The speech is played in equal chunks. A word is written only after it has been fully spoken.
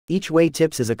Each Way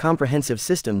Tips is a comprehensive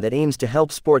system that aims to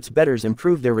help sports bettors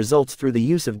improve their results through the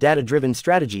use of data-driven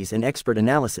strategies and expert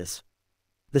analysis.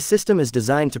 The system is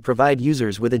designed to provide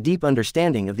users with a deep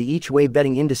understanding of the each way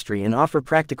betting industry and offer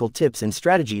practical tips and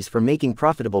strategies for making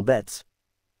profitable bets.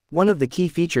 One of the key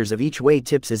features of Each Way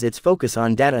Tips is its focus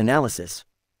on data analysis.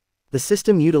 The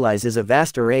system utilizes a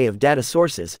vast array of data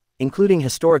sources, including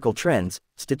historical trends,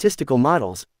 statistical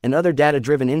models, and other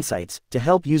data-driven insights, to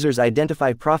help users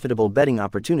identify profitable betting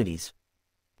opportunities.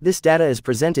 This data is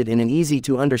presented in an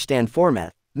easy-to-understand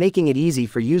format, making it easy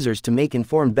for users to make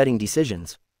informed betting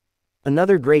decisions.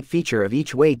 Another great feature of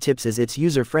Each Way Tips is its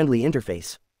user-friendly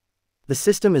interface. The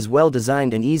system is well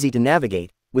designed and easy to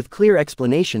navigate, with clear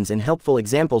explanations and helpful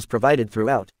examples provided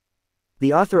throughout.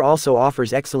 The author also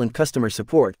offers excellent customer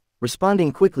support,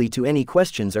 responding quickly to any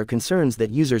questions or concerns that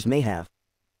users may have.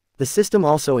 The system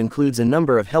also includes a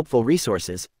number of helpful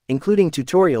resources, including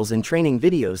tutorials and training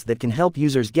videos that can help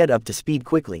users get up to speed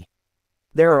quickly.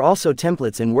 There are also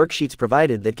templates and worksheets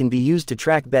provided that can be used to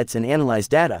track bets and analyze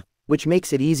data, which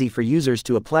makes it easy for users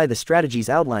to apply the strategies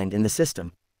outlined in the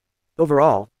system.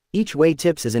 Overall, Each Way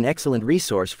Tips is an excellent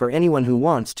resource for anyone who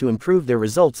wants to improve their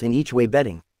results in each way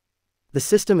betting. The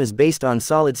system is based on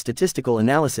solid statistical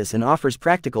analysis and offers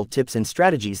practical tips and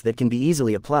strategies that can be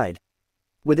easily applied.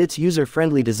 With its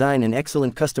user-friendly design and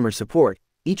excellent customer support,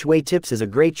 Each Way Tips is a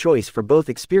great choice for both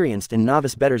experienced and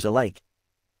novice bettors alike.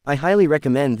 I highly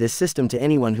recommend this system to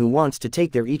anyone who wants to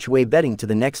take their each way betting to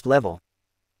the next level.